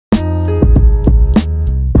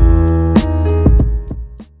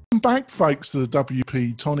back, folks, to the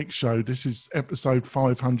WP-Tonic show. This is episode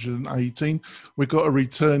 518. We've got a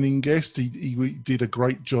returning guest. He did a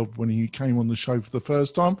great job when he came on the show for the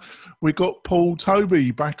first time. We got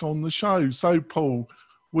Tobey back on the show. So, Paul,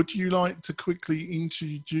 would you like to quickly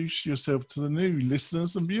introduce yourself to the new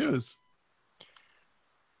listeners and viewers?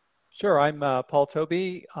 Sure. I'm Paul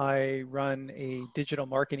Tobey. I run a digital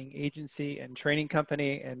marketing agency and training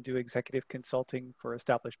company and do executive consulting for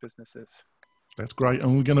established businesses. That's great.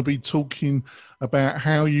 And we're going to be talking about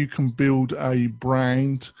how you can build a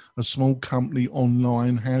brand, a small company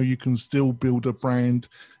online, how you can still build a brand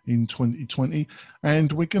in 2020.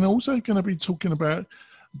 And we're also going to be talking about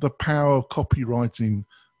the power of copywriting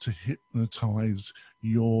to hypnotize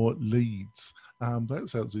your leads. That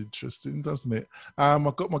sounds interesting, doesn't it?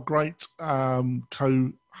 I've got my great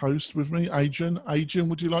co-host with me, Adrian. Adrian,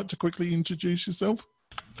 would you like to quickly introduce yourself?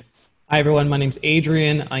 Hi, everyone. My name's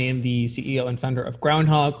Adrian. I am the CEO and founder of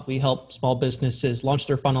Groundhog. We help small businesses launch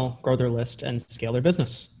their funnel, grow their list, and scale their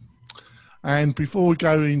business. And before we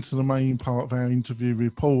go into the main part of our interview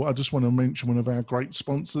with Paul, I just want to mention one of our great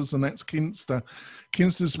sponsors, and that's Kinsta.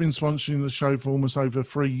 Kinsta's been sponsoring the show for almost over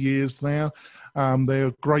 3 years now. They're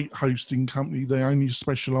a great hosting company. They only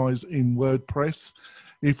specialize in WordPress.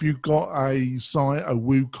 If you've got a site, a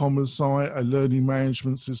WooCommerce site, a learning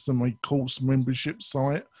management system, a course membership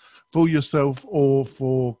site, for yourself or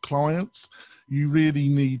for clients, you really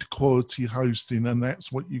need quality hosting, and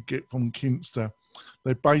that's what you get from Kinsta.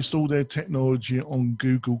 They based all their technology on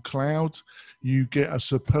Google Cloud. You get a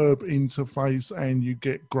superb interface and you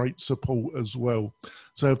get great support as well.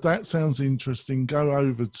 So if that sounds interesting, go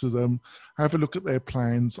over to them, have a look at their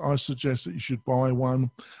plans. I suggest that you should buy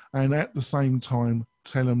one, and at the same time,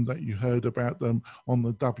 tell them that you heard about them on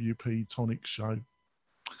the WP-Tonic show.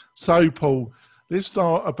 So, Paul, let's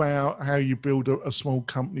start about how you build a small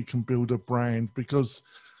company can build a brand, because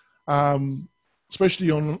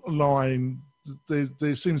especially online,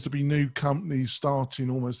 there seems to be new companies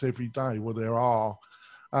starting almost every day. Well, there are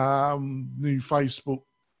new Facebook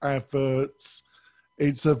adverts.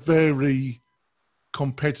 It's a very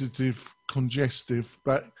competitive, congestive,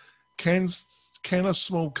 but can a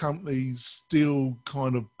small company still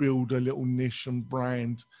kind of build a little niche and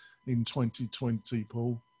brand in 2020,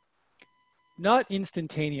 Paul? Not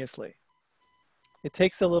instantaneously. It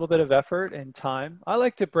takes a little bit of effort and time. I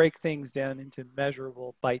like to break things down into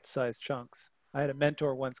measurable bite-sized chunks. I had a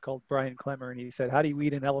mentor once called Brian Clemmer, and he said, "How do you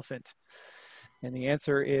eat an elephant?" And the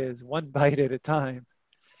answer is one bite at a time.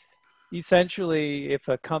 Essentially, if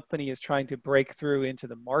a company is trying to break through into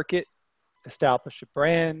the market, establish a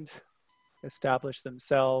brand, establish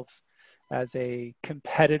themselves as a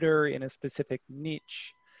competitor in a specific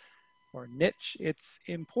niche, it's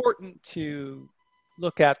important to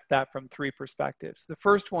look at that from three perspectives. The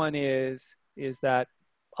first one is that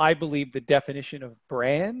I believe the definition of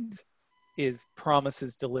brand is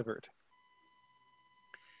promises delivered.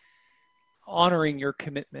 Honoring your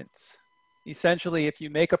commitments. Essentially, if you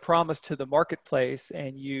make a promise to the marketplace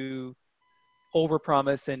and you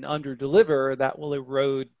overpromise and underdeliver, that will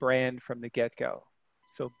erode brand from the get-go.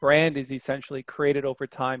 So brand is essentially created over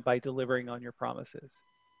time by delivering on your promises.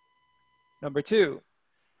 Number two,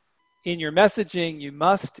 in your messaging, you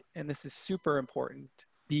must, and this is super important,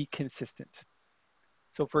 be consistent.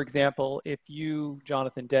 So for example, if you,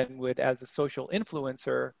 Jonathan Denwood, as a social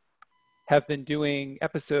influencer, have been doing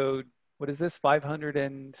episode, what is this,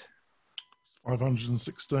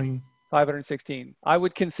 516? 516. I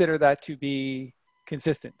would consider that to be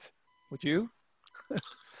consistent. Would you?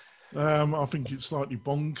 I think it's slightly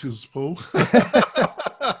bonkers, Paul.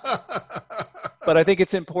 But I think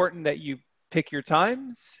it's important that you pick your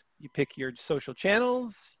times, you pick your social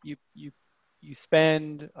channels, you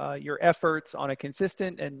spend your efforts on a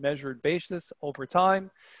consistent and measured basis over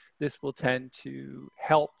time. This will tend to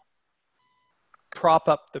help prop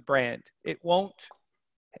up the brand. It won't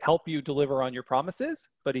help you deliver on your promises,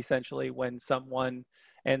 but essentially when someone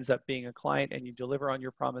ends up being a client and you deliver on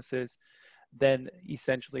your promises, then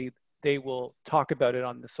essentially they will talk about it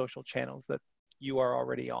on the social channels that you are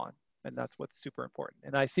already on. And that's what's super important.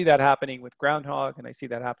 And I see that happening with Groundhog, and I see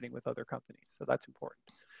that happening with other companies. So that's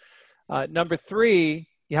important. Number three,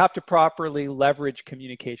 you have to properly leverage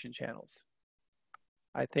communication channels.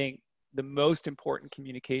 I think the most important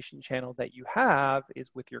communication channel that you have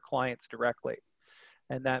is with your clients directly.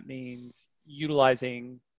 And that means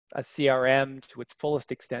utilizing a CRM to its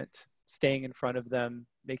fullest extent, staying in front of them,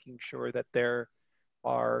 making sure that there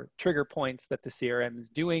are trigger points that the CRM is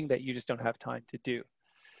doing that you just don't have time to do.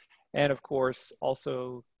 And of course,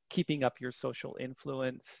 also keeping up your social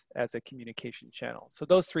influence as a communication channel. So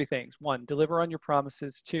those three things: one, deliver on your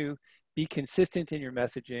promises; two, be consistent in your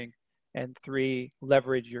messaging, and 3,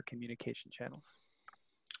 leverage your communication channels.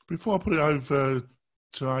 Before I put it over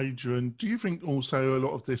to Adrian, do you think also a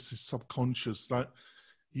lot of this is subconscious? Like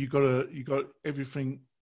you got everything's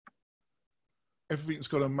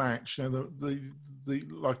got to match. Now the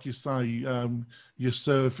like you say, your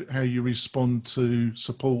serve, how you respond to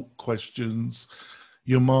support questions,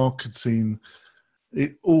 your marketing,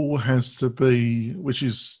 it all has to be, which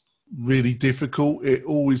is really difficult. It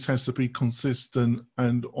always has to be consistent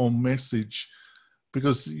and on message,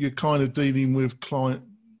 because you're kind of dealing with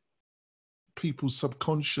people's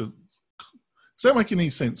subconscious. Does that make any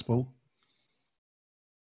sense, Paul?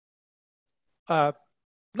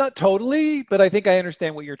 Not totally, but I think I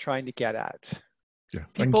understand what you're trying to get at. Yeah,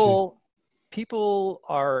 people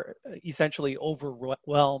are essentially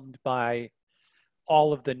overwhelmed by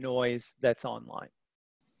all of the noise that's online.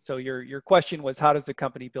 So your question was, how does a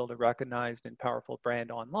company build a recognized and powerful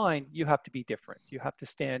brand online? You have to be different. You have to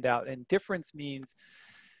stand out. And difference means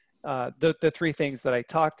the 3 things that I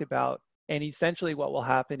talked about. And essentially what will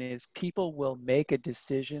happen is people will make a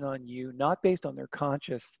decision on you, not based on their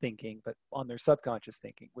conscious thinking, but on their subconscious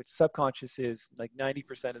thinking, which subconscious is like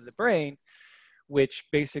 90% of the brain, which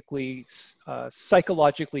basically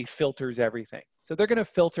psychologically filters everything. So they're going to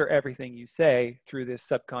filter everything you say through this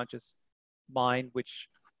subconscious mind, which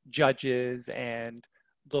judges and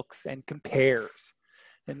looks and compares.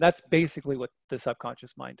 And that's basically what the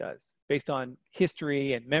subconscious mind does. Based on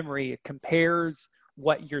history and memory, it compares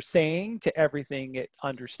what you're saying to everything it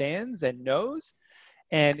understands and knows,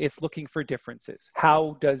 and it's looking for differences.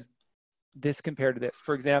 How does this compare to this?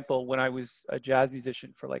 For example, when I was a jazz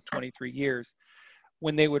musician for like 23 years,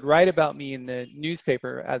 when they would write about me in the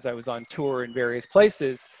newspaper as I was on tour in various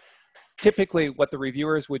places, typically what the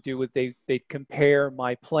reviewers would do was they'd compare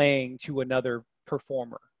my playing to another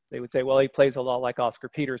performer. They would say, well, he plays a lot like Oscar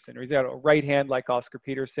Peterson, or he's got a right hand like Oscar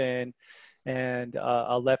Peterson and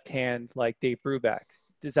a left hand like Dave Brubeck.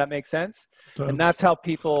 Does that make sense? And that's how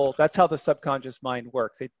the subconscious mind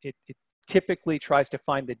works. It typically tries to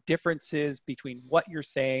find the differences between what you're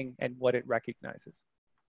saying and what it recognizes.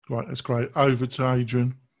 Right, that's great. Over to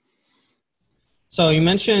Adrian. So you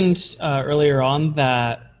mentioned earlier on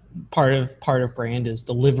that part of brand is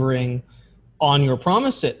delivering on your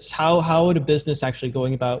promises. How would a business actually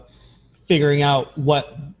going about figuring out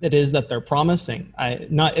what it is that they're promising?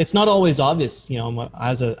 It's not always obvious. You know,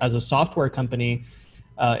 as a software company,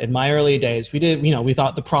 in my early days, we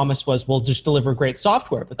thought the promise was we'll just deliver great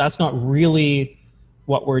software, but that's not really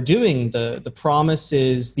what we're doing. The promise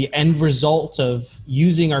is the end result of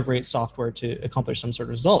using our great software to accomplish some sort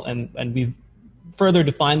of result, and we've further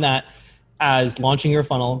defined that as launching your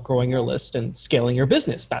funnel, growing your list, and scaling your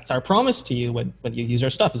business. That's our promise to you when you use our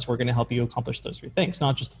stuff, is we're going to help you accomplish those 3 things,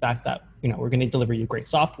 not just the fact that we're going to deliver you great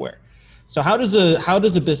software. So how does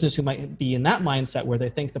a business who might be in that mindset where they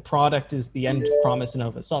think the product is the end promise in and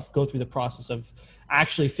of itself go through the process of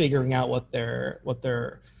actually figuring out what they're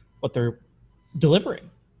delivering?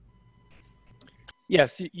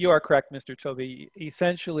 Yes, you are correct, Mr. Tobey.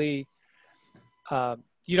 Essentially,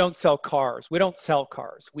 you don't sell cars. We don't sell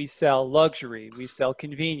cars. We sell luxury. We sell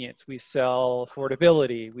convenience. We sell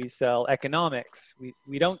affordability. We sell economics.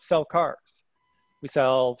 We don't sell cars. We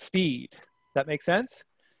sell speed. That makes sense?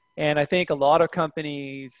 And I think a lot of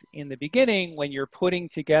companies in the beginning, when you're putting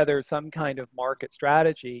together some kind of market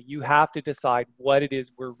strategy, you have to decide what it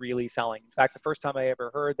is we're really selling. In fact, the first time I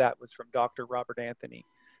ever heard that was from Dr. Robert Anthony,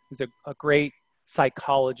 who's a great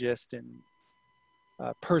psychologist and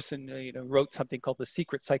person, wrote something called The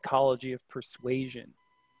Secret Psychology of Persuasion.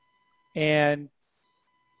 And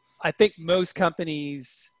I think most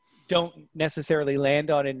companies don't necessarily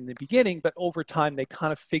land on it in the beginning, but over time they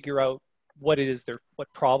kind of figure out what it is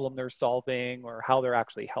what problem they're solving or how they're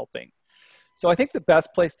actually helping. So I think the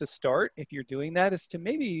best place to start if you're doing that is to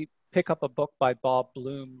maybe pick up a book by Bob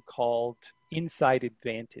Bloom called Inside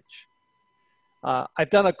Advantage. I've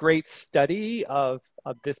done a great study of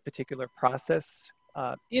this particular process,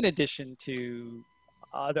 in addition to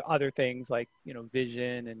other things like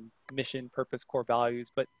vision and mission, purpose, core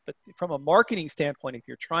values. But from a marketing standpoint, if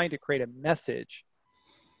you're trying to create a message,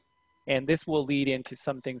 and this will lead into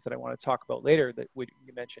some things that I want to talk about later that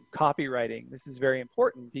you mentioned, copywriting. This is very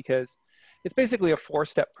important because it's basically a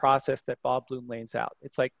 4-step process that Bob Bloom lays out.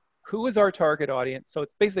 It's like, who is our target audience? So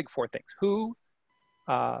it's basically 4 things: who,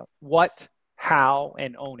 what, how,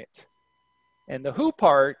 and own it. And the who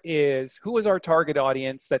part is, who is our target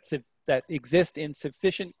audience that exists in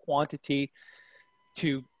sufficient quantity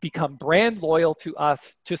to become brand loyal to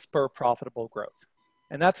us to spur profitable growth.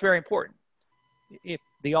 And that's very important. If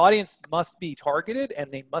the audience must be targeted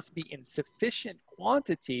and they must be in sufficient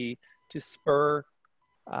quantity to spur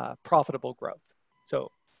profitable growth.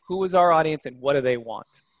 So who is our audience and what do they want?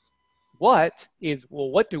 What is,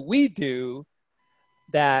 well, what do we do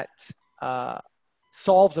that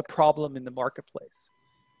solves a problem in the marketplace?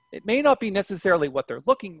 It may not be necessarily what they're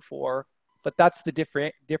looking for, but that's the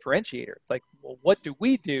differentiator. It's like, well, what do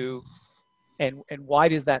we do and why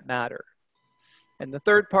does that matter? And the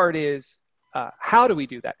third part is, how do we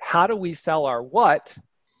do that? How do we sell our what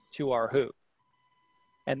to our who?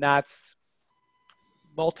 And that's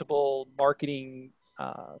multiple marketing,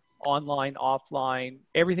 online, offline.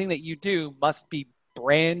 Everything that you do must be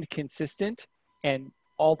brand consistent, and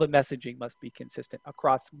all the messaging must be consistent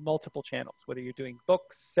across multiple channels, whether you're doing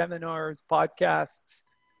books, seminars, podcasts,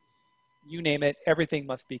 you name it, everything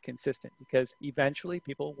must be consistent, because eventually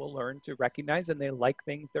people will learn to recognize and they like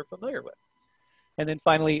things they're familiar with. And then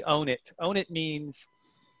finally, own it. Own it means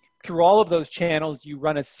through all of those channels, you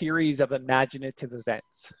run a series of imaginative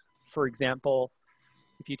events. For example,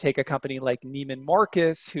 if you take a company like Neiman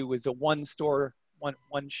Marcus, who was a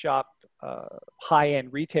one-shop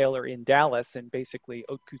high-end retailer in Dallas, and basically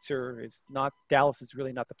haute couture is not, Dallas is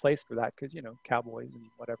really not the place for that because, you know, cowboys and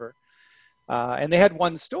whatever. And they had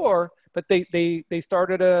one store, but they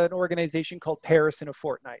started an organization called Paris in a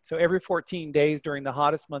Fortnight. So every 14 days during the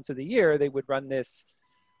hottest months of the year, they would run this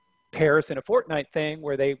Paris in a Fortnight thing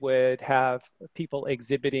where they would have people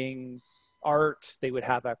exhibiting art, they would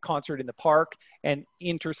have a concert in the park, and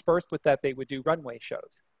interspersed with that, they would do runway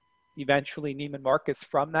shows. Eventually, Neiman Marcus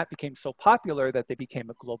from that became so popular that they became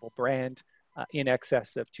a global brand in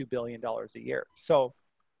excess of $2 billion a year. So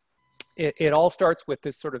it all starts with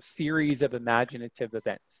this sort of series of imaginative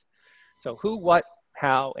events. So who, what,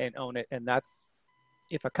 how, and own it. And that's,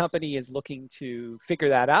 if a company is looking to figure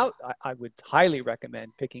that out, I would highly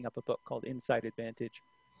recommend picking up a book called Inside Advantage.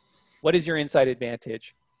 What is your inside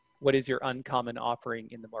advantage? What is your uncommon offering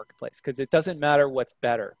in the marketplace? Because it doesn't matter what's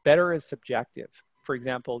better. Better is subjective. For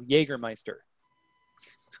example, Jägermeister.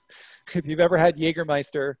 If you've ever had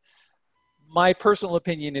Jägermeister, my personal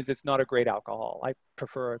opinion is it's not a great alcohol. I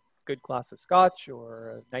prefer a good glass of scotch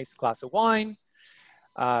or a nice glass of wine.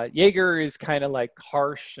 Jaeger is kind of like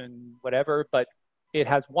harsh and whatever, but it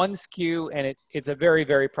has one SKU and it's a very,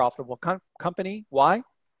 very profitable company. Why?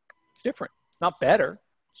 It's different. It's not better.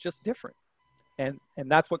 It's just different. And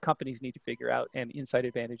that's what companies need to figure out. And Inside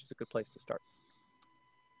Advantage is a good place to start.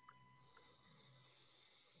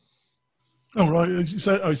 All right.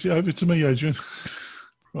 So, over to me, Adrian.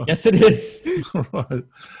 Right. Yes, it is. All right.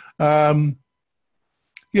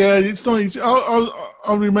 Yeah, it's not easy.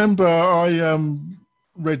 I remember I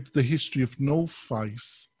read the history of North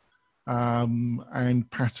Face and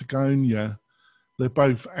Patagonia. They're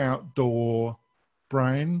both outdoor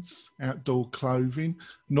brands, outdoor clothing.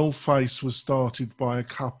 North Face was started by a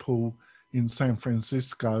couple in San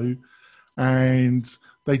Francisco, and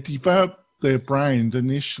they developed their brand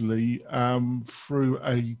initially through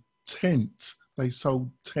a tent. They sold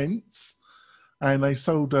tents, and they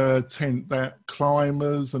sold a tent that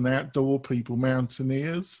climbers and outdoor people,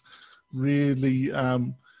 mountaineers, really, I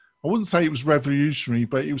wouldn't say it was revolutionary,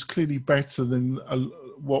 but it was clearly better than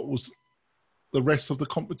what was the rest of the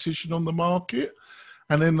competition on the market.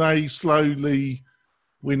 And then they slowly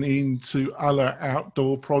went into other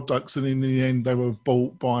outdoor products, and in the end they were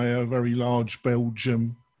bought by a very large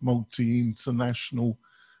Belgian multi-international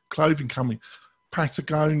clothing company.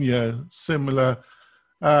 Patagonia, similar,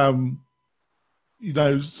 you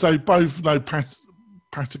know, so both know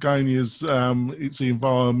Patagonia's it's the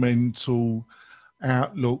environmental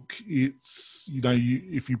outlook. It's, you know,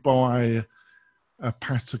 if you buy a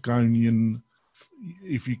Patagonian,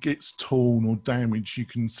 if it gets torn or damaged, you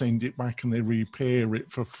can send it back and they repair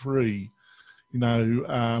it for free. You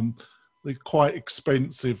know, they're quite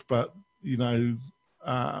expensive, but, you know,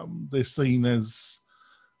 they're seen as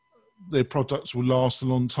their products will last a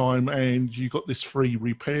long time, and you got this free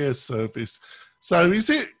repair service. So is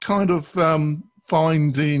it kind of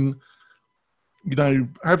finding, you know,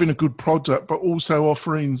 having a good product, but also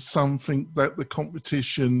offering something that the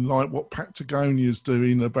competition, like what Patagonia is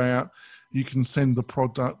doing, about you can send the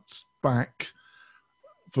product back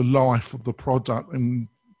for life of the product and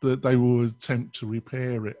that they will attempt to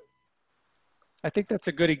repair it? I think that's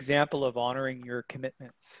a good example of honoring your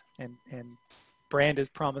commitments and brand as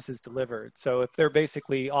promises delivered. So if they're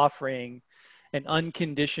basically offering an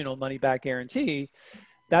unconditional money back guarantee,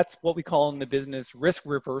 that's what we call in the business risk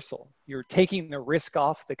reversal. You're taking the risk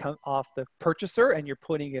off the purchaser and you're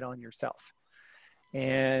putting it on yourself.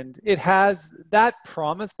 And it has, that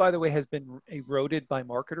promise, by the way, has been eroded by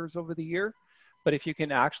marketers over the year. But if you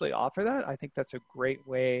can actually offer that, I think that's a great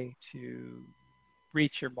way to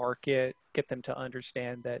reach your market, get them to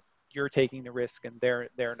understand that you're taking the risk and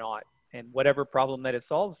they're not. And whatever problem that it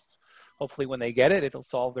solves, hopefully when they get it, it'll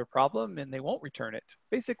solve their problem and they won't return it.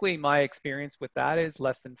 Basically, my experience with that is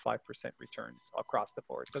less than 5% returns across the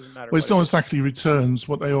board. Doesn't matter. Well, it's not exactly returns.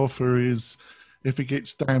 What they offer is if it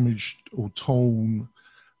gets damaged or torn,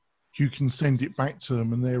 you can send it back to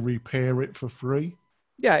them and they'll repair it for free.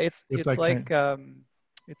 Yeah, it's like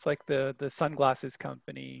the sunglasses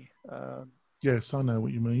company. Yes, I know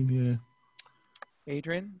what you mean. Yeah.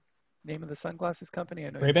 Adrian, name of the sunglasses company?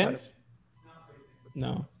 I know Ray-Bans?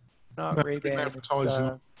 No. Not Ray-Ban. Advertising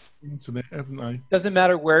on the internet, haven't they? Doesn't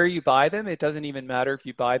matter where you buy them. It doesn't even matter if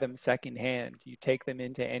you buy them secondhand. You take them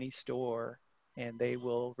into any store and they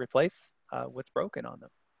will replace what's broken on them.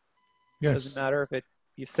 Yes. It doesn't matter if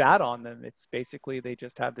you sat on them. It's basically they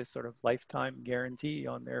just have this sort of lifetime guarantee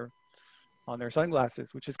on their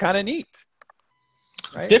sunglasses, which is kind of neat.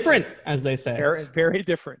 Right? It's different, as they say. Very, very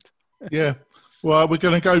different. Yeah. Well, we're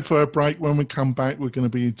going to go for a break. When we come back, we're going to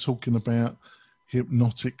be talking about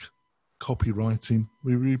hypnotic copywriting.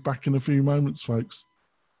 We'll be back in a few moments, folks.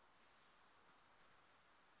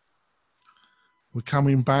 We're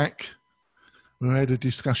coming back. We had a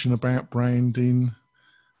discussion about branding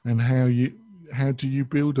and how do you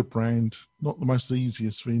build a brand? Not the most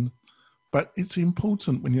easiest thing, but it's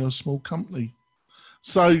important when you're a small company.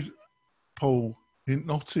 So, Paul,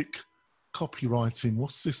 hypnotic copywriting.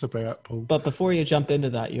 What's this about, Paul? But before you jump into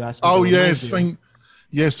that, you asked me. Oh, yes.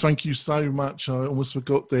 Thank you so much. I almost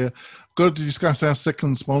forgot there. Got to discuss our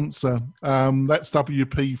second sponsor. That's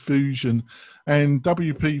WP Fusion. And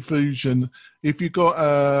WP Fusion, if you've got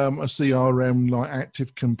a CRM like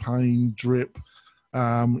Active Campaign, Drip,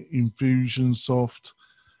 Infusionsoft,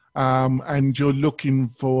 and you're looking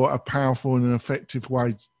for a powerful and effective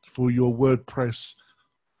way for your WordPress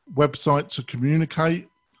website to communicate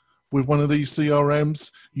with one of these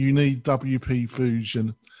CRMs, you need WP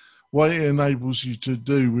Fusion. What it enables you to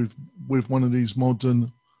do with one of these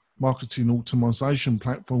modern marketing automation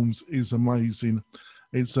platforms is amazing.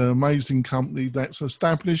 It's an amazing company that's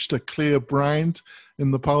established a clear brand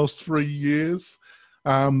in the past 3 years.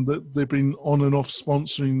 That they've been on and off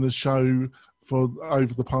sponsoring the show for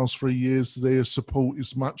over the past 3 years. Their support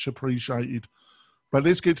is much appreciated. But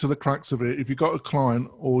let's get to the crux of it. If you've got a client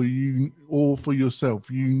or for yourself,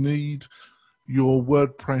 you need your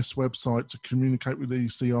WordPress website to communicate with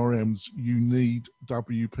these CRMs, you need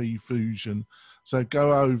WP Fusion. So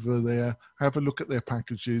go over there, have a look at their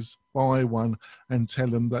packages, buy one, and tell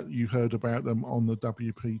them that you heard about them on the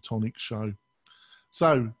WP-Tonic show.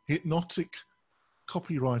 So, hypnotic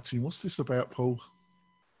copywriting. What's this about, Paul?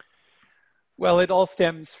 Well, it all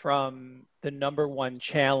stems from the number one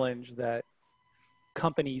challenge that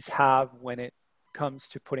companies have when it comes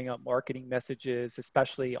to putting out marketing messages,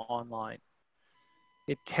 especially online.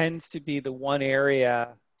 It tends to be the one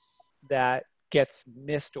area that gets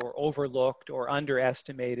missed or overlooked or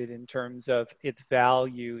underestimated in terms of its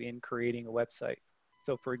value in creating a website.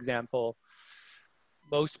 So, for example,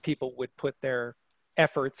 most people would put their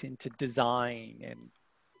efforts into design and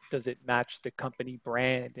does it match the company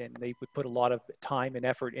brand, and they would put a lot of time and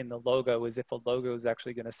effort in the logo as if a logo is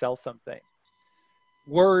actually going to sell something.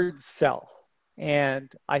 Words sell,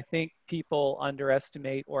 and I think people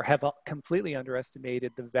underestimate or have completely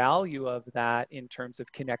underestimated the value of that in terms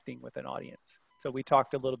of connecting with an audience. So we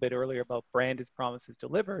talked a little bit earlier about brand as promises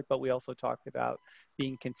delivered, but we also talked about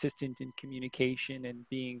being consistent in communication, and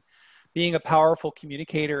being a powerful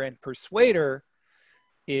communicator and persuader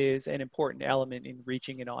is an important element in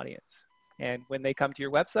reaching an audience. And when they come to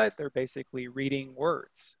your website, they're basically reading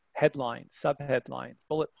words, headlines, subheadlines,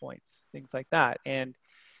 bullet points, things like that. And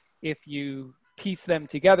if you piece them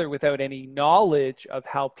together without any knowledge of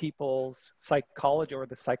how people's psychology or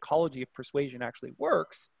the psychology of persuasion actually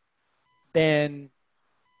works, then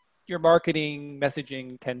your marketing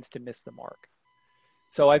messaging tends to miss the mark.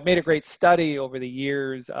 So I've made a great study over the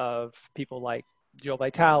years of people like Joe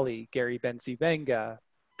Vitale, Gary Bencivenga,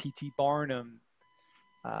 P.T. Barnum,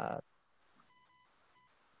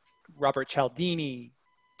 Robert Cialdini,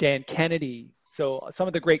 Dan Kennedy. So some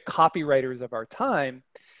of the great copywriters of our time.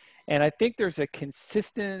 And I think there's a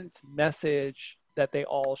consistent message that they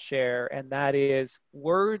all share, and that is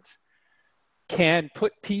words can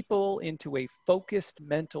put people into a focused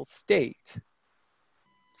mental state,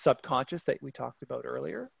 subconscious, that we talked about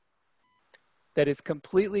earlier, that is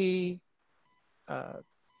completely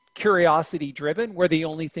curiosity driven, where the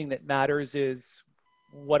only thing that matters is,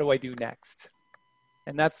 what do I do next?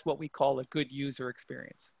 And that's what we call a good user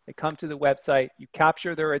experience. They come to the website, you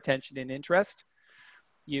capture their attention and interest,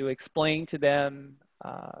 you explain to them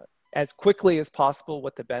as quickly as possible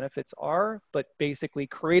what the benefits are, but basically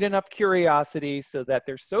create enough curiosity so that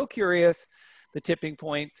they're so curious. The tipping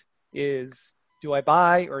point is, do I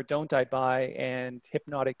buy or don't I buy? And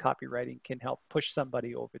hypnotic copywriting can help push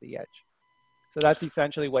somebody over the edge. So that's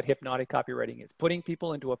essentially what hypnotic copywriting is, putting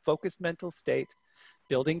people into a focused mental state,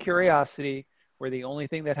 building curiosity, where the only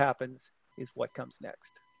thing that happens is what comes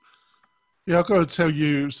next. Yeah, I've got to tell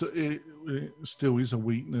you, it still is a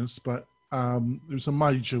weakness, but it was a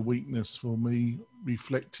major weakness for me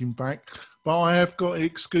reflecting back. But I have got an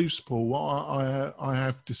excuse, Paul. I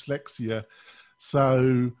have dyslexia.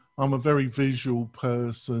 So I'm a very visual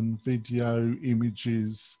person, video,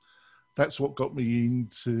 images. That's what got me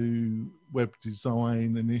into web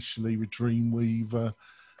design initially with Dreamweaver.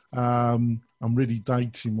 I'm really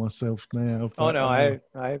dating myself now. But, oh no,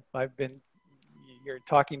 I've been. You're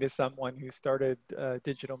talking to someone who started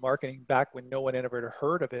digital marketing back when no one had ever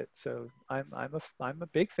heard of it. So I'm a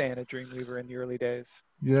big fan of Dreamweaver in the early days.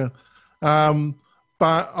 Yeah.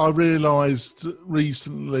 But I realized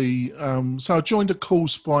recently, so I joined a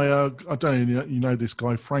course by, I don't know, you know this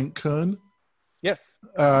guy, Frank Kern? Yes.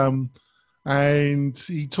 And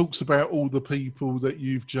he talks about all the people that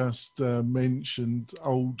you've just mentioned,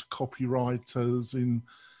 old copywriters in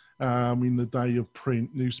the day of print,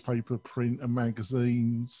 newspaper print and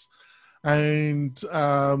magazines. And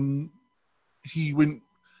he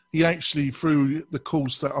actually, through the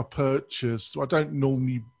course that I purchased, I don't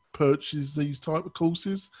normally purchase these type of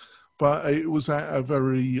courses, but it was at a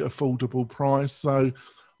very affordable price. So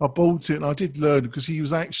I bought it and I did learn, because he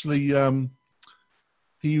was actually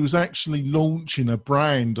launching a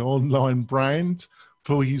brand, online brand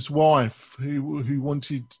for his wife who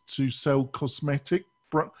wanted to sell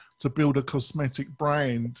to build a cosmetic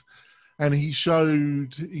brand. And he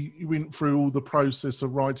went through all the process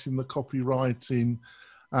of writing the copywriting,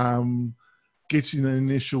 getting an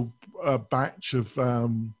initial batch of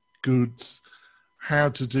goods, how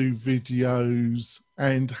to do videos,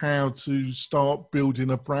 and how to start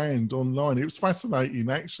building a brand online. It was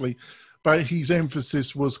fascinating, actually. But his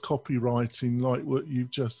emphasis was copywriting, like what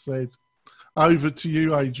you've just said. Over to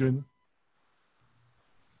you, Adrian.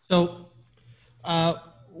 So,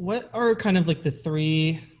 what are kind of like the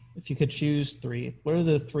three, if you could choose three, what are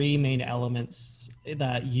the three main elements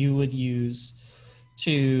that you would use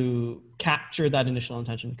to capture that initial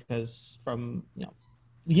intention? Because from,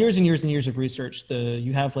 years and years and years of research,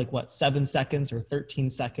 you have 7 seconds or 13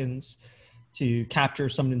 seconds to capture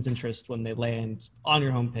someone's interest when they land on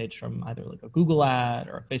your homepage from either a Google ad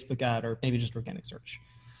or a Facebook ad or maybe just organic search.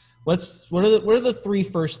 What are the three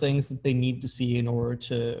first things that they need to see in order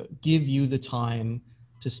to give you the time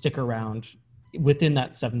to stick around within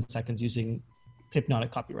that 7 seconds using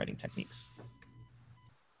hypnotic copywriting techniques?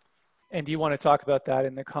 And do you want to talk about that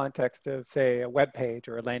in the context of, say, a web page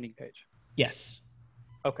or a landing page? Yes.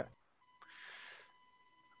 Okay.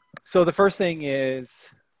 So the first thing is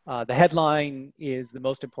the headline is the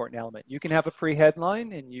most important element. You can have a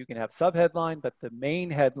pre-headline and you can have sub-headline, but the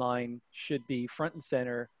main headline should be front and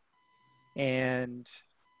center, and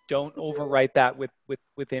don't overwrite that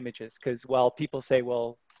with images. Because while people say,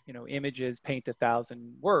 well, images paint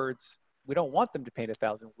 1,000 words, we don't want them to paint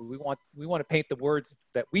 1,000. We want to paint the words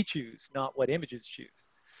that we choose, not what images choose.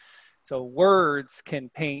 So words can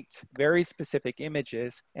paint very specific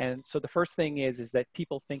images. And so the first thing is that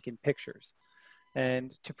people think in pictures.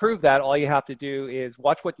 And to prove that, all you have to do is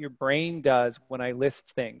watch what your brain does when I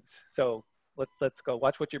list things. So let's go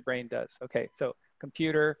watch what your brain does. Okay, so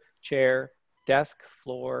computer, chair, desk,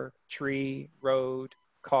 floor, tree, road,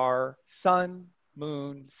 car, sun,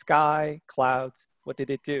 moon, sky, clouds. What did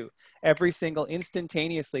it do? Every single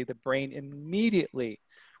instantaneously, the brain immediately,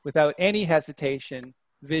 without any hesitation,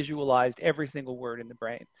 visualized every single word in the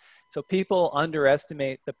brain. So people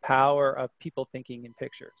underestimate the power of people thinking in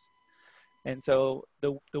pictures. And so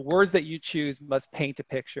the words that you choose must paint a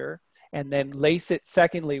picture, and then lace it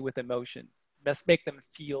secondly with emotion. Must make them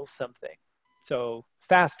feel something. So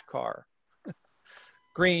fast car,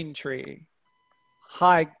 green tree,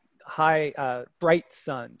 bright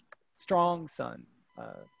sun, strong sun,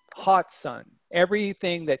 hot sun,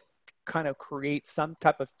 everything that kind of creates some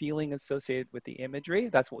type of feeling associated with the imagery.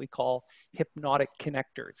 That's what we call hypnotic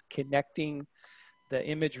connectors, connecting the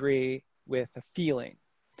imagery with a feeling.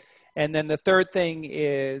 And then the third thing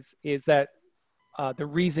is that the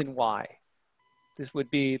reason why. This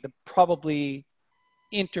would be probably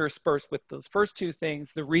interspersed with those first two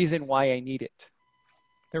things, the reason why I need it.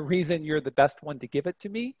 The reason you're the best one to give it to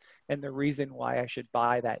me, and the reason why I should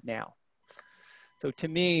buy that now. So to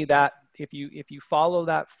me, that if you follow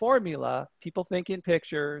that formula, people think in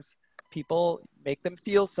pictures, people, make them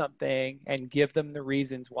feel something and give them the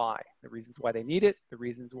reasons why they need it, the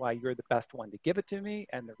reasons why you're the best one to give it to me,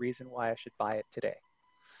 and the reason why I should buy it today.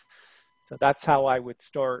 So that's how I would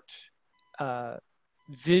start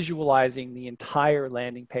visualizing the entire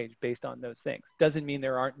landing page based on those things. Doesn't mean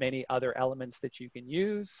there aren't many other elements that you can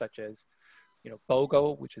use, such as,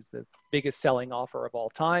 BOGO, which is the biggest selling offer of all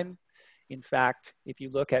time. In fact, if you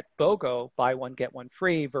look at BOGO, buy one, get one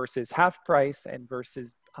free, versus half price, and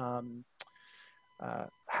versus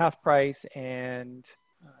half price, and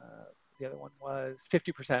the other one was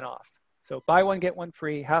 50% off. So buy one, get one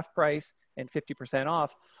free, half price, and 50%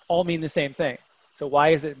 off all mean the same thing. So why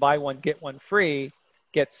is it buy one, get one free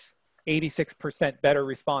gets 86% better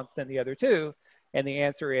response than the other two? And the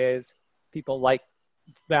answer is people like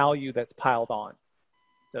value that's piled on.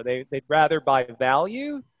 So they'd rather buy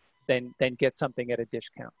value than get something at a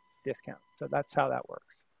discount. So that's how that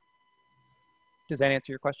works. Does that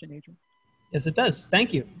answer your question, Adrian? Yes, it does.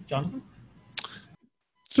 Thank you, Jonathan.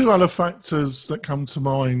 Two other factors that come to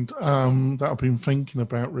mind that I've been thinking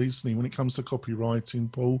about recently when it comes to copywriting,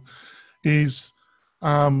 Paul, is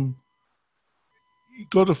you've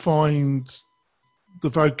got to find the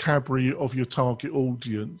vocabulary of your target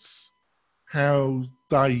audience, how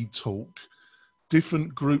they talk,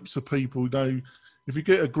 different groups of people. If you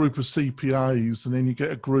get a group of CPAs and then you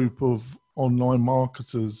get a group of online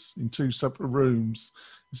marketers in two separate rooms,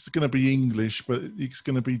 it's going to be English, but it's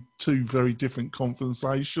going to be two very different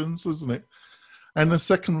conversations, isn't it? And the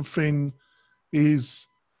second thing is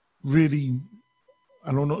really,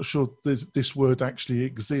 and I'm not sure this word actually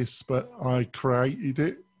exists, but I created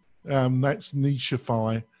it. That's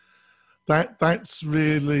nicheify. That's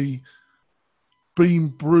really being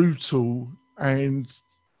brutal and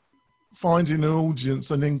finding an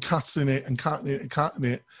audience and then cutting it and cutting it and cutting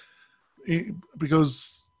it.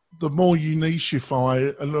 Because the more you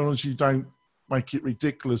nicheify, as long as you don't make it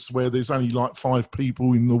ridiculous where there's only like 5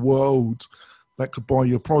 people in the world that could buy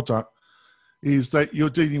your product, is that you're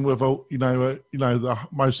dealing with, the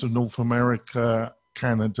most of North America,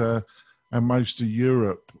 Canada, and most of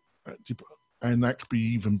Europe, and that could be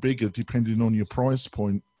even bigger depending on your price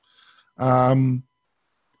point,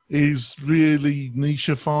 is really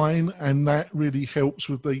nicheifying, and that really helps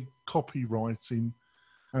with the copywriting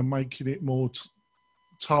and making it more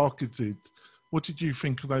targeted. What did you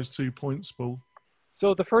think of those 2 points, Paul?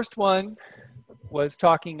 So the first one was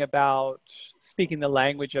talking about speaking the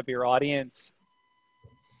language of your audience.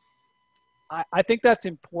 I think that's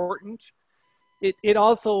important. It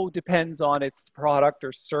also depends on its product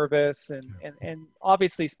or service, and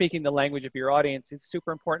obviously speaking the language of your audience is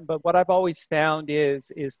super important. But what I've always found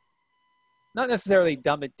is not necessarily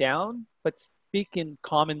dumb it down, but speak in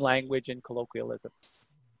common language and colloquialisms.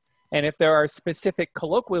 And if there are specific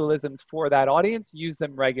colloquialisms for that audience, use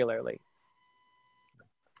them regularly.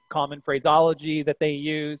 Common phraseology that they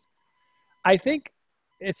use. I think,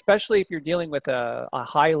 especially if you're dealing with a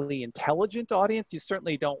highly intelligent audience, you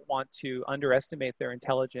certainly don't want to underestimate their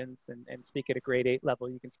intelligence and speak at a grade 8 level.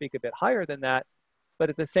 You can speak a bit higher than that. But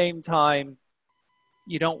at the same time,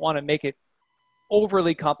 you don't want to make it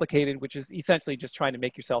overly complicated, which is essentially just trying to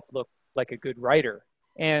make yourself look like a good writer.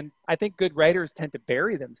 And I think good writers tend to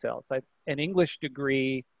bury themselves. An English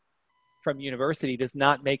degree from university does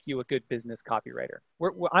not make you a good business copywriter.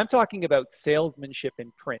 I'm talking about salesmanship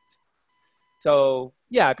in print. So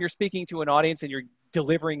yeah, if you're speaking to an audience and you're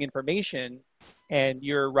delivering information and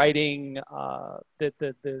you're writing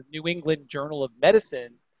the New England Journal of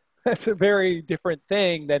Medicine, that's a very different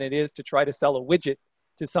thing than it is to try to sell a widget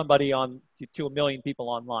to somebody to 1 million people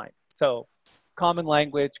online. So common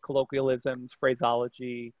language, colloquialisms,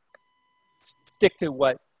 phraseology, stick to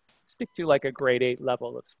like a grade 8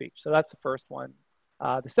 level of speech. So that's the first one.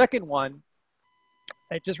 The second one,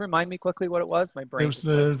 just remind me quickly what it was. My brain. It was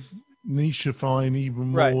the nicheifying even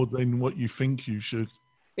more than what you think you should.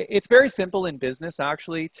 It's very simple in business,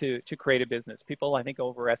 actually, to create a business. People, I think,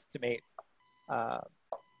 overestimate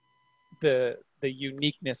the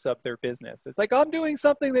uniqueness of their business. It's like, I'm doing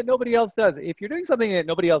something that nobody else does. If you're doing something that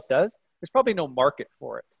nobody else does, there's probably no market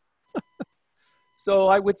for it. So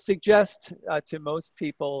I would suggest to most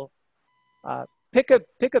people, pick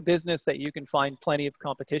a business that you can find plenty of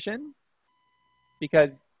competition,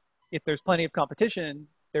 because if there's plenty of competition,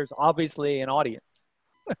 there's obviously an audience.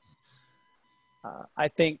 I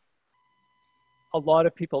think a lot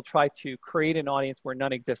of people try to create an audience where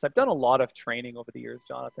none exists. I've done a lot of training over the years,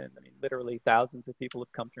 Jonathan. I mean, literally thousands of people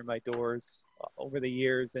have come through my doors over the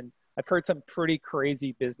years, and I've heard some pretty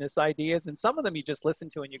crazy business ideas, and some of them you just listen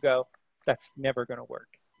to and you go, that's never going to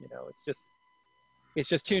work. It's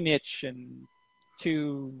just too niche and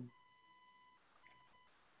too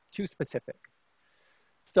too specific.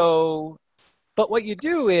 So, but what you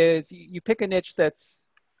do is you pick a niche that's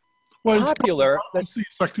popular. I see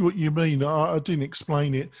exactly what you mean. I didn't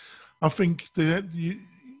explain it. I think that you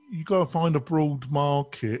got to find a broad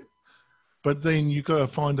market, but then you got to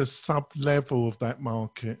find a sub-level of that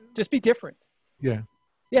market. Just be different. Yeah.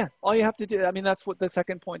 Yeah, all you have to do, I mean, that's what the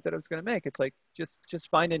second point that I was going to make. It's like, just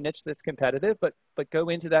find a niche that's competitive, but go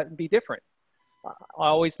into that and be different. I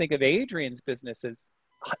always think of Adrian's business as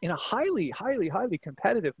in a highly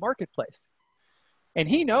competitive marketplace. And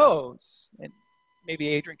he knows, and maybe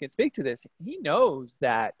Adrian can speak to this, he knows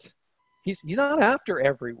that he's not after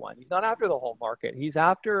everyone. He's not after the whole market. He's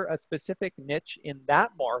after a specific niche in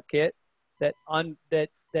that market that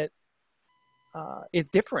is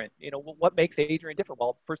different. You know, what makes Adrian different?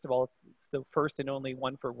 Well, first of all, it's the first and only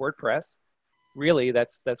one for WordPress. Really,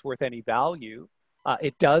 that's worth any value.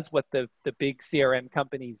 It does what the big CRM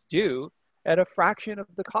companies do at a fraction of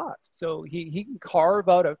the cost. So he can carve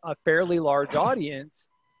out a fairly large audience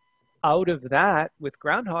out of that with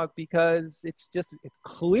Groundhog because it's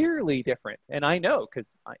clearly different. And I know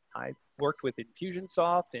because I worked with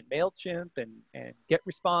Infusionsoft and MailChimp and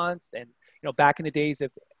GetResponse, and back in the days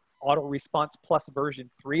of Auto Response Plus version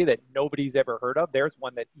 3 that nobody's ever heard of. There's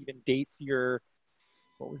one that even dates your,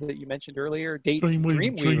 what was it you mentioned earlier? Dates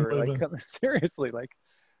Dreamweaver. Like, seriously, like,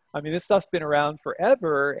 I mean, this stuff's been around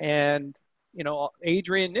forever. And,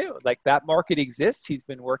 Adrian knew, like, that market exists. He's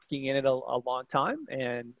been working in it a long time.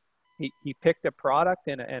 And he picked a product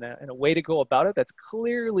and a way to go about it that's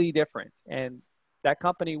clearly different. And that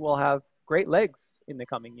company will have great legs in the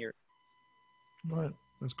coming years. Right.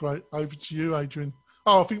 That's great. Over to you, Adrian.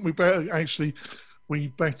 Oh, I think we better actually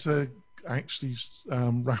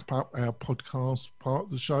wrap up our podcast part of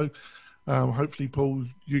the show. Hopefully, Paul,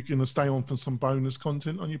 you're going to stay on for some bonus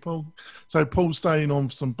content on you, Paul. So Paul's staying on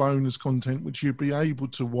for some bonus content, which you'll be able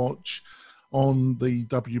to watch on the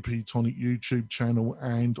WP-Tonic YouTube channel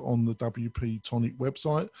and on the WP-Tonic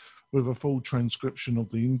website with a full transcription of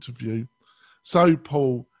the interview. So,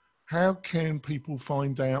 Paul, how can people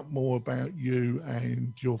find out more about you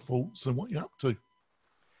and your thoughts and what you're up to?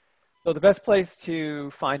 So the best place to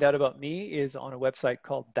find out about me is on a website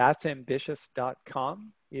called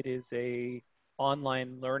that'sambitious.com. It is a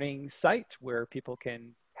online learning site where people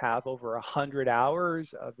can have over 100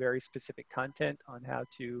 hours of very specific content on how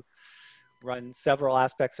to run several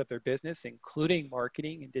aspects of their business, including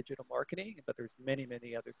marketing and digital marketing, but there's many,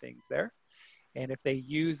 many other things there. And if they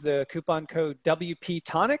use the coupon code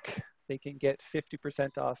WP-Tonic, they can get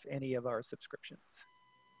 50% off any of our subscriptions.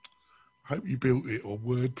 I hope you built it on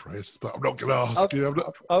WordPress, but I'm not going to ask you.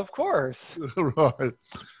 Of course. Right.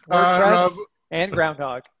 WordPress and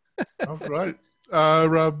Groundhog. All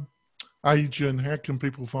right. Adrian, how can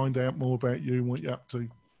people find out more about you and what you're up to?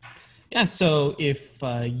 Yeah, so if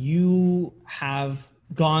you have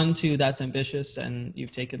gone to That's Ambitious and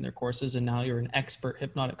you've taken their courses and now you're an expert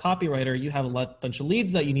hypnotic copywriter, you have a bunch of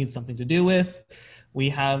leads that you need something to do with. We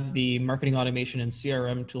have the marketing automation and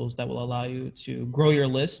CRM tools that will allow you to grow your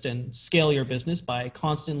list and scale your business by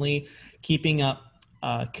constantly keeping up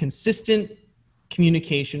consistent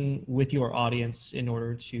communication with your audience in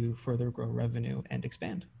order to further grow revenue and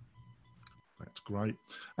expand. That's great.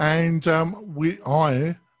 And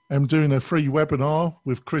I am doing a free webinar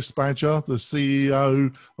with Chris Badger, the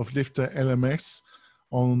CEO of Lifter LMS,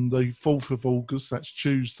 on the 4th of August. That's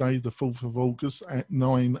Tuesday, the 4th of August at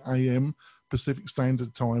 9 a.m. Pacific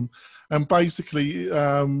Standard Time. And basically,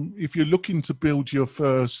 if you're looking to build your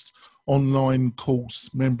first online course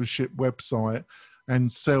membership website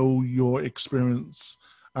and sell your experience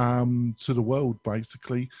to the world,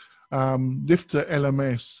 basically, Lifter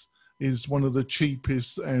LMS is one of the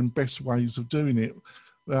cheapest and best ways of doing it.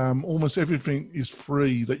 Almost everything is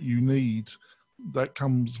free that you need that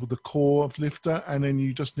comes with the core of Lifter, and then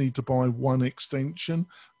you just need to buy one extension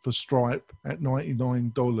for Stripe at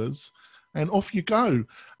 $99. And off you go.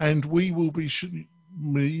 And we will be,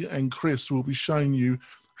 me and Chris will be showing you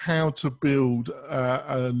how to build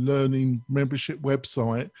a learning membership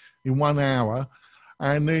website in 1 hour.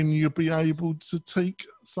 And then you'll be able to take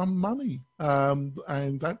some money. And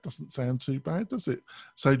that doesn't sound too bad, does it?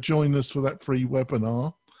 So join us for that free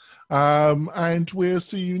webinar. And we'll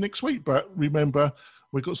see you next week. But remember,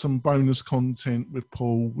 we've got some bonus content with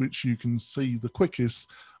Paul, which you can see the quickest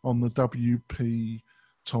on the WP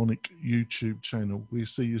Tonic YouTube channel. We'll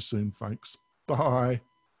see you soon, folks. Bye.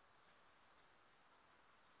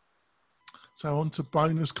 So on to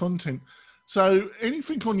bonus content. So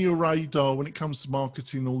anything on your radar when it comes to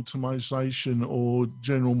marketing automation or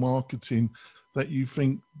general marketing that you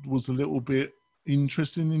think was a little bit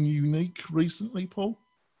interesting and unique recently, Paul?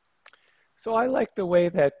 So I like the way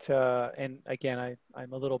that, and again,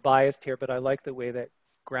 I'm a little biased here, but I like the way that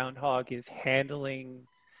Groundhog is handling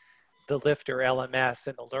the Lifter LMS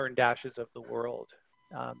and the Learn Dashes of the world.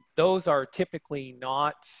 Those are typically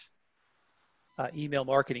not email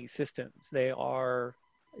marketing systems.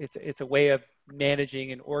 It's a way of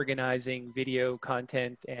managing and organizing video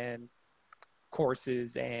content and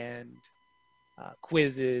courses and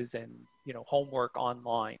quizzes and homework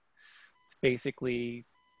online. It's basically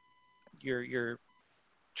you're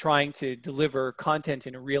trying to deliver content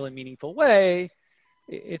in a real and meaningful way.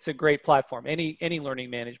 It's a great platform. Any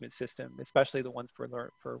learning management system, especially the ones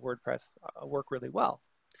for WordPress, work really well.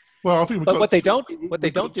 Well, I think we've got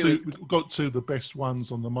two of the best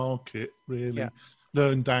ones on the market, really. Yeah.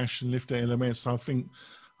 LearnDash and Lifter LMS.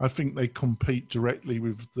 I think they compete directly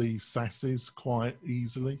with the SaaSes quite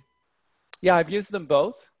easily. Yeah, I've used them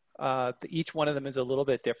both. Each one of them is a little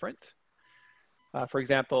bit different. For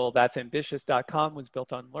example, that'sambitious.com was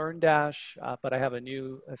built on LearnDash, but I have a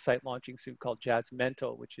new site launching soon called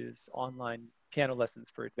Jazzmental, which is online piano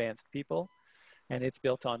lessons for advanced people, and it's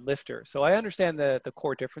built on Lifter. So I understand the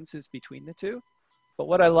core differences between the two, but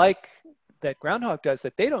what I like that Groundhog does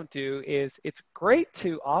that they don't do is it's great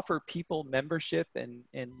to offer people membership and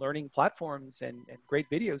learning platforms and great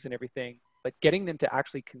videos and everything, but getting them to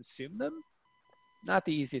actually consume them, not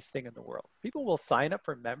the easiest thing in the world. People will sign up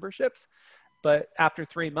for memberships, but after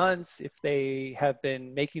 3 months, if they have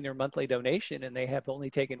been making their monthly donation and they have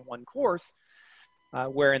only taken one course,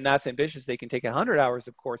 where in That's Ambitious, they can take 100 hours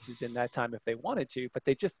of courses in that time if they wanted to, but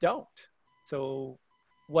they just don't. So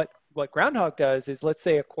what Groundhog does is, let's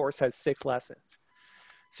say a course has 6 lessons.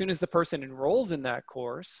 As soon as the person enrolls in that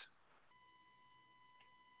course,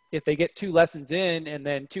 if they get 2 lessons in and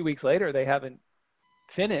then 2 weeks later they haven't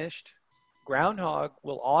finished, Groundhog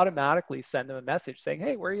will automatically send them a message saying,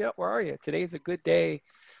 hey, where are you? Today's a good day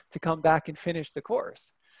to come back and finish the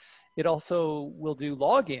course. It also will do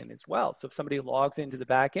login as well. So if somebody logs into the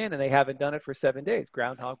back end and they haven't done it for 7 days,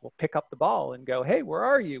 Groundhog will pick up the ball and go, hey, where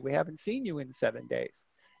are you? We haven't seen you in 7 days.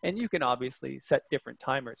 And you can obviously set different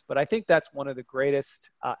timers. But I think that's one of the greatest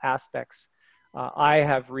aspects. I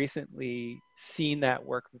have recently seen that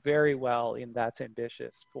work very well in That's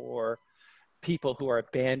Ambitious for people who are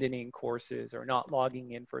abandoning courses or not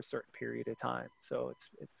logging in for a certain period of time. So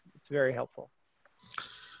it's very helpful.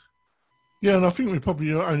 Yeah, and I think we've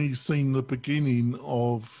probably only seen the beginning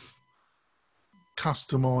of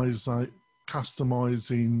customizing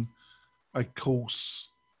a course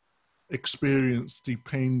experience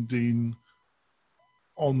depending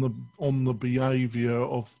on the behavior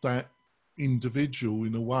of that individual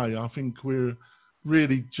in a way. I think we're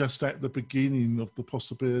really just at the beginning of the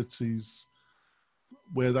possibilities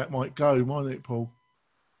where that might go, mightn't it, Paul?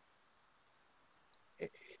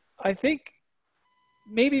 I think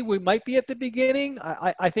maybe we might be at the beginning.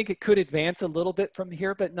 I think it could advance a little bit from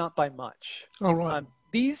here, but not by much. All right.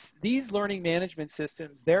 These learning management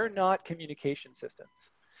systems, they're not communication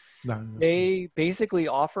systems. No, they basically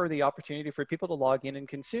offer the opportunity for people to log in and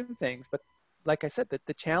consume things. But like I said,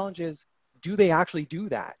 the challenge is, do they actually do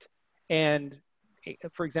that? And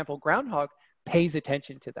for example, Groundhog pays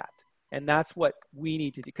attention to that. And that's what we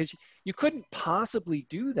need to do, because you couldn't possibly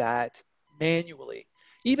do that manually.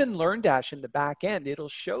 Even LearnDash in the back end, it'll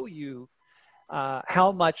show you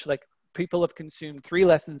how much, like, people have consumed 3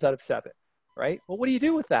 lessons out of 7, right? Well, what do you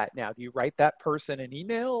do with that now? Do you write that person an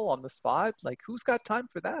email on the spot? Like, who's got time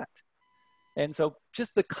for that? And so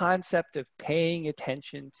just the concept of paying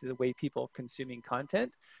attention to the way people are consuming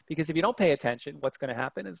content, because if you don't pay attention, what's going to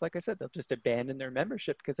happen is, like I said, they'll just abandon their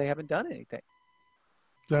membership because they haven't done anything.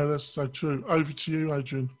 Yeah, that's so true. Over to you,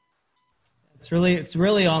 Adrian. It's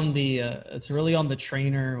really on the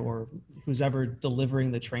trainer or who's ever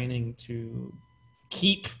delivering the training to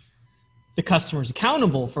keep the customers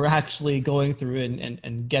accountable for actually going through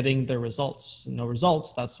and getting the results. No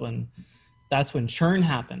results, that's when churn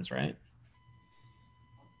happens, right?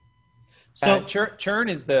 So churn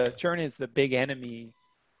is the big enemy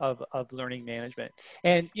of learning management.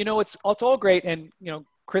 And it's all great, and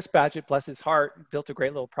Chris Badgett, bless his heart, built a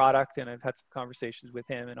great little product, and I've had some conversations with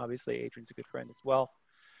him, and obviously Adrian's a good friend as well,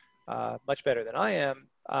 much better than I am.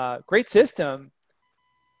 Great system.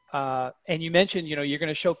 And you mentioned, you're going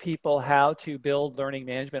to show people how to build learning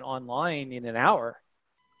management online in an hour.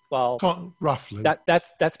 Well, roughly.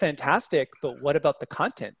 That's fantastic. But what about the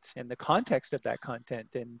content and the context of that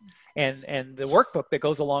content and the workbook that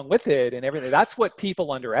goes along with it and everything? That's what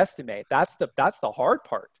people underestimate. That's the hard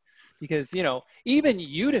part. Because, even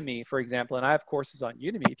Udemy, for example, and I have courses on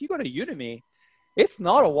Udemy. If you go to Udemy, it's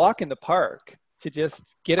not a walk in the park to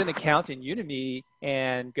just get an account in Udemy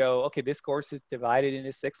and go, okay, this course is divided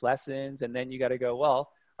into 6 lessons. And then you got to go, well,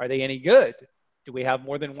 are they any good? Do we have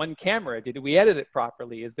more than one camera? Did we edit it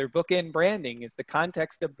properly? Is there bookend branding? Is the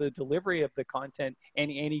context of the delivery of the content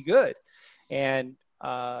any good? And,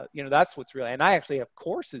 you know, that's what's really, and I actually have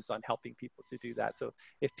courses on helping people to do that. So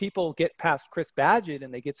if people get past Chris Badgett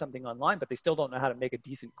and they get something online, but they still don't know how to make a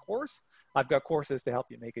decent course, I've got courses to help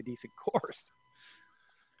you make a decent course.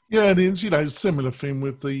 Yeah, and it's, you know, similar thing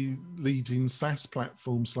with the leading SaaS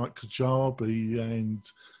platforms like Kajabi and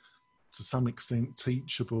to some extent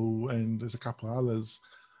Teachable, and there's a couple of others.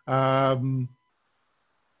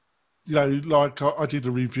 You know, like I did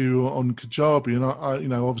a review on Kajabi, and I you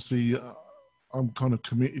know, obviously I'm kind of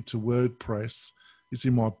committed to WordPress. It's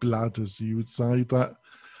in my blood, as you would say, but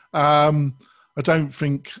I don't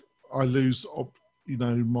think I lose you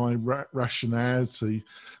know, my rationality.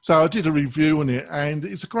 So I did a review on it, and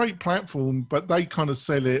it's a great platform, but they kind of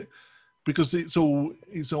sell it because it's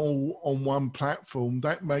all on one platform.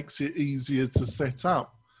 That makes it easier to set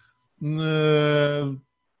up. No.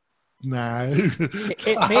 I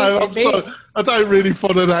don't really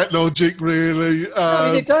follow that logic, really.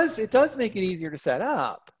 I mean, it does make it easier to set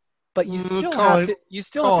up, but you still have to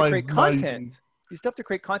create content. Maybe. You still have to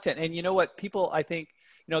create content. And you know what, people, I think,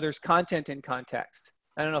 you know, there's content in context.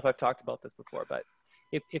 I don't know if I've talked about this before, but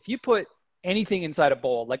if you put anything inside a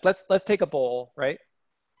bowl, like let's take a bowl, right?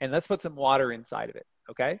 And let's put some water inside of it,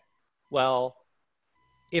 okay? Well,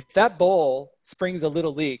 if that bowl springs a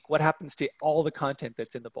little leak, what happens to all the content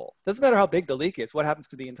that's in the bowl? Doesn't matter how big the leak is, what happens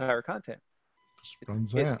to the entire content?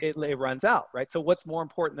 It runs out, right? So what's more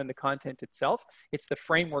important than the content itself? It's the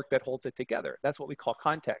framework that holds it together. That's what we call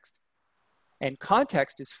context. And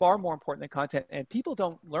context is far more important than content. And people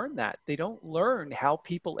don't learn that. They don't learn how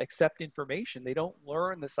people accept information. They don't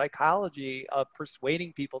learn the psychology of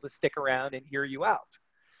persuading people to stick around and hear you out.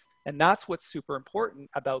 And that's what's super important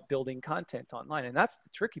about building content online. And that's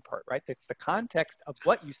the tricky part, right? It's the context of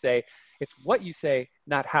what you say. It's what you say,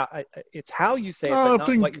 not how. It's how you say it, but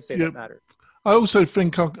not what you say that matters. I also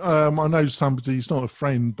think I know somebody, he's not a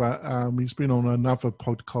friend, but he's been on another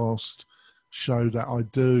podcast show that I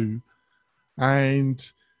do.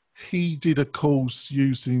 And he did a course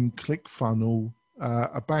using ClickFunnels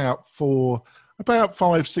about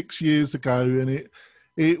 5-6 years ago. And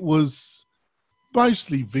it was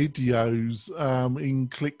mostly videos in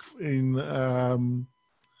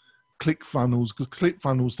ClickFunnels, because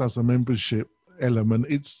ClickFunnels does a membership element.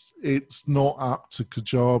 It's not up to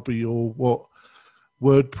Kajabi or what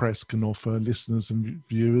WordPress can offer listeners and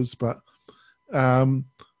viewers, but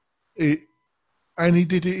and he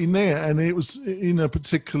did it in there, and it was in a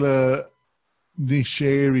particular niche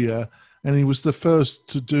area, and he was the first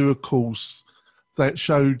to do a course that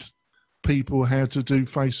showed people how to do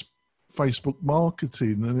Facebook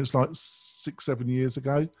marketing, and it's like 6-7 years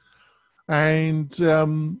ago. And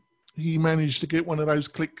he managed to get one of those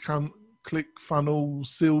ClickFunnels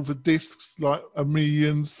silver discs, like 1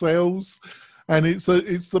 million sales, and it's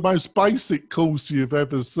the most basic course you've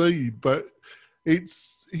ever seen, but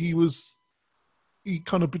he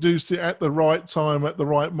kind of produced it at the right time, at the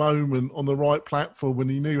right moment, on the right platform, when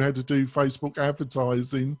he knew how to do Facebook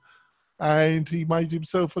advertising, and he made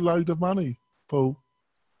himself a load of money, Paul.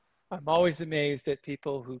 I'm always amazed at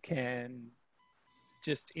people who can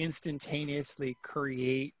just instantaneously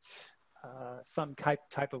create some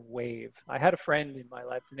type of wave. I had a friend in my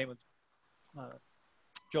life, his name was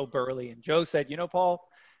Joe Burley, and Joe said, you know, Paul,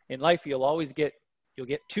 in life you'll get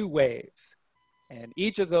 2 waves. And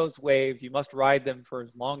each of those waves, you must ride them for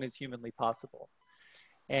as long as humanly possible.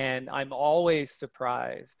 And I'm always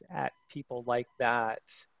surprised at people like that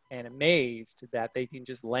and amazed that they can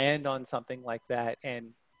just land on something like that and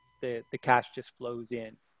the cash just flows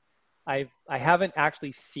in. I haven't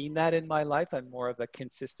actually seen that in my life. I'm more of a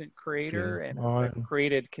consistent creator, and I've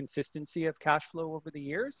created consistency of cash flow over the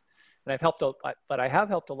years. And I have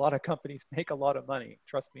helped a lot of companies make a lot of money.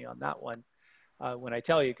 Trust me on that one. When I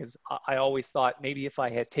tell you, because I always thought maybe if I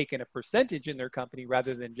had taken a percentage in their company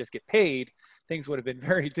rather than just get paid, things would have been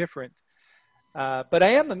very different. But I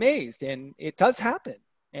am amazed, and it does happen.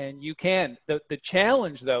 And you can. The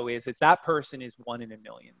challenge, though, is that person is 1 in a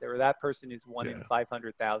million. That person is 1 in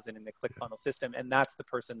 500,000 in the ClickFunnels system, and that's the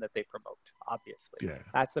person that they promote, obviously. Yeah.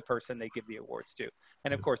 That's the person they give the awards to.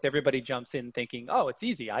 And, of course, everybody jumps in thinking, oh, it's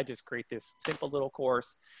easy. I just create this simple little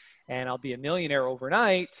course, and I'll be a millionaire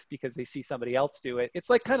overnight because they see somebody else do it. It's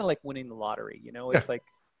kind of like winning the lottery, you know? It's like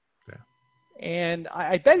And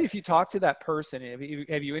I bet if you talk to that person, have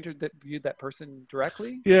you interviewed that person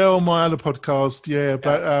directly? Yeah, on my other podcast, yeah.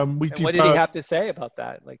 But we And what did he have to say about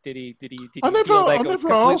that? Like, did you feel like it was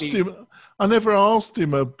completely... I never asked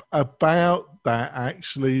him about that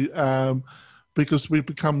actually, because we've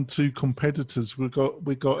become two competitors. We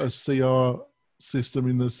got a CR system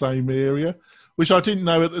in the same area, which I didn't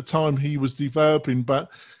know at the time he was developing,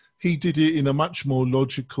 but he did it in a much more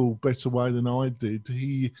logical, better way than I did.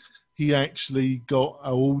 He actually got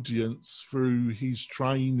an audience through his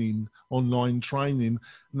training, online training,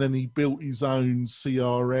 and then he built his own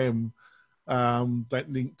CRM that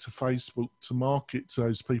linked to Facebook to market to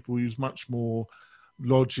those people. He was much more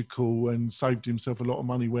logical and saved himself a lot of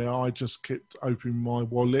money, where I just kept opening my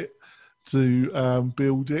wallet to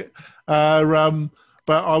build it. But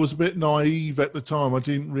I was a bit naive at the time. I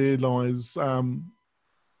didn't realise I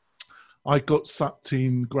got sucked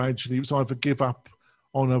in gradually. It was either give up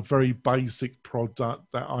on a very basic product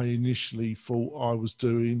that I initially thought I was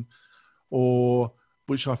doing, or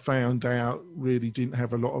which I found out really didn't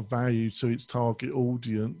have a lot of value to its target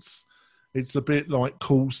audience. It's a bit like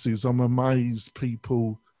courses. I'm amazed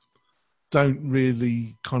people don't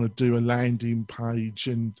really kind of do a landing page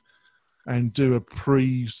and do a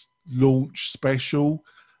pre-launch special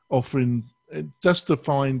offering just to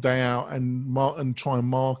find out and try and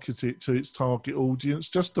market it to its target audience,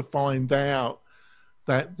 just to find out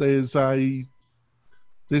that there's a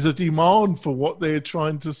demand for what they're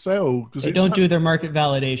trying to sell. Because they don't do their market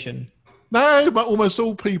validation. No, but almost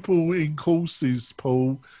all people in courses,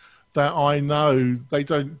 Paul, that I know, they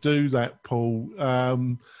don't do that, Paul.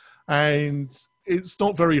 And it's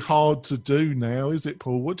not very hard to do now, is it,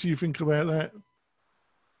 Paul? What do you think about that?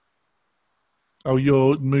 Oh,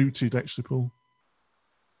 you're muted, actually, Paul.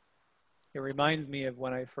 It reminds me of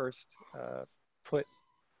when I first put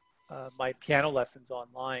my piano lessons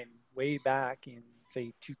online way back in,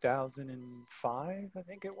 say, 2005, I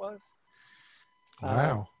think it was.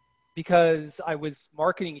 Wow. Because I was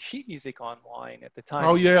marketing sheet music online at the time.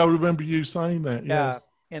 Oh, yeah, I remember you saying that, yeah. Yes.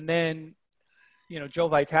 And then, Joe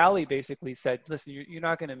Vitale basically said, listen, you're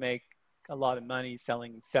not going to make a lot of money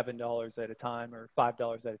selling $7 at a time or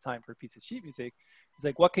 $5 at a time for a piece of sheet music. He's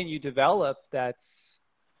like, what can you develop that's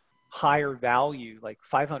higher value, like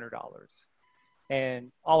 $500?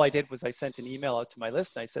 And all I did was I sent an email out to my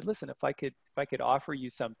list and I said, listen, if I could offer you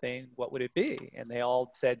something, what would it be? And they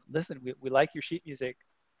all said, listen, we like your sheet music.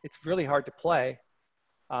 It's really hard to play.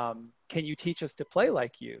 Can you teach us to play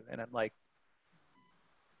like you? And I'm like,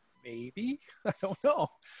 maybe, I don't know.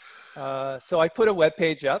 So I put a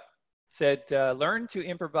webpage up, said, learn to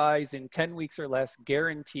improvise in 10 weeks or less,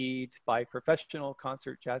 guaranteed by professional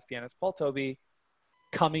concert jazz pianist Paul Tobey,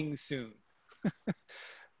 coming soon.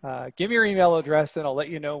 Give me your email address and I'll let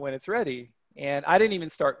you know when it's ready. And I didn't even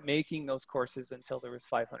start making those courses until there was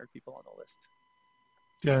 500 people on the list.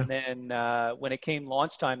 Yeah. And then when it came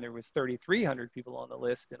launch time, there was 3,300 people on the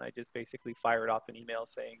list. And I just basically fired off an email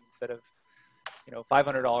saying, instead of,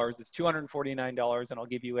 $500, it's $249. And I'll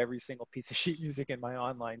give you every single piece of sheet music in my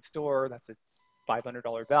online store. That's a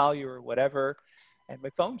 $500 value or whatever. And my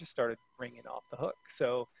phone just started ringing off the hook.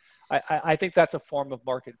 So I think that's a form of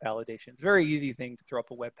market validation. It's a very easy thing to throw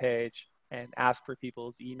up a web page and ask for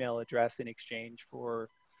people's email address in exchange for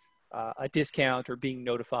a discount or being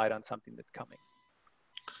notified on something that's coming.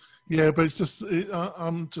 Yeah, but it's just,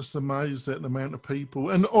 I'm just amazed at the amount of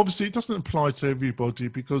people. And obviously it doesn't apply to everybody,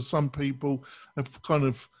 because some people have kind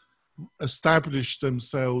of established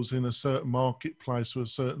themselves in a certain marketplace with a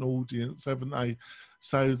certain audience, haven't they?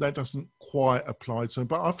 So that doesn't quite apply to them.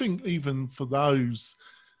 But I think even for those,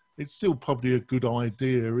 it's still probably a good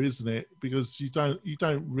idea, isn't it? Because you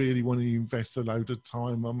don't really want to invest a load of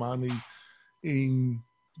time or money in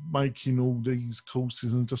making all these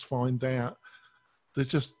courses and just find out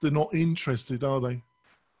they're not interested, are they?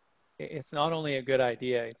 It's not only a good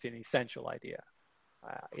idea, it's an essential idea.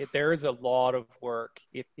 There is a lot of work.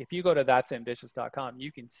 If you go to that'sambitious.com,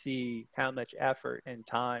 you can see how much effort and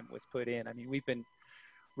time was put in. I mean, we've been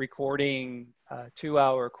recording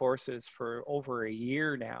 2-hour courses for over a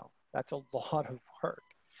year now. That's a lot of work.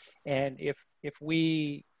 And if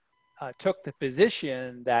we took the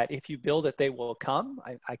position that if you build it, they will come,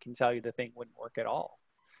 I can tell you the thing wouldn't work at all.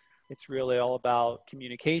 It's really all about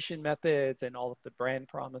communication methods and all of the brand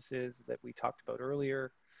promises that we talked about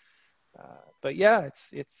earlier. But yeah,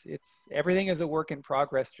 it's everything is a work in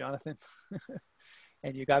progress, Jonathan.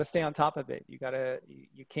 And you got to stay on top of it. You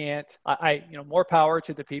can't, more power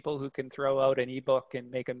to the people who can throw out an ebook and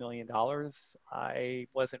make $1 million. I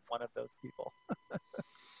wasn't one of those people.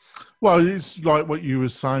 Well, it's like what you were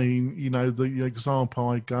saying, the example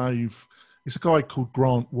I gave It's a guy called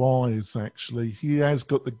Grant Wise, actually. He has a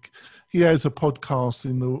podcast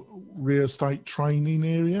in the real estate training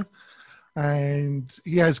area. And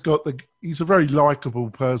he's a very likable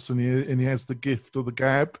person here, and he has the gift of the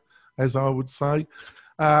gab, as I would say.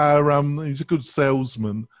 He's a good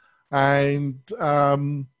salesman. And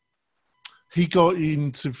he got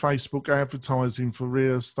into Facebook advertising for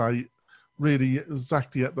real estate really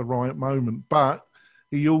exactly at the right moment. But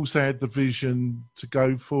he also had the vision to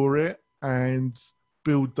go for it and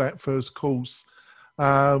build that first course.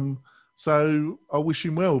 So I wish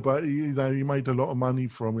him well, but he made a lot of money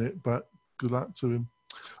from it, but good luck to him.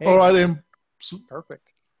 Hey, all right then.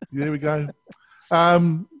 Perfect. There we go.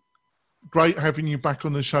 Great having you back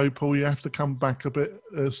on the show, Paul. You have to come back a bit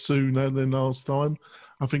sooner than last time.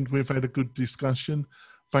 I think we've had a good discussion.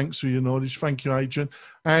 Thanks for your knowledge. Thank you, Adrian.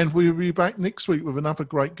 And we'll be back next week with another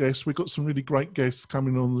great guest. We've got some really great guests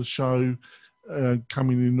coming on the show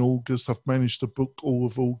coming in August. I've managed to book all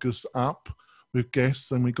of August up with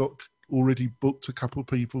guests, and we got already booked a couple of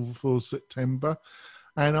people for September.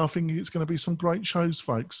 And I think it's going to be some great shows,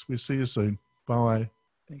 folks. We'll see you soon. Bye.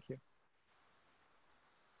 Thank you.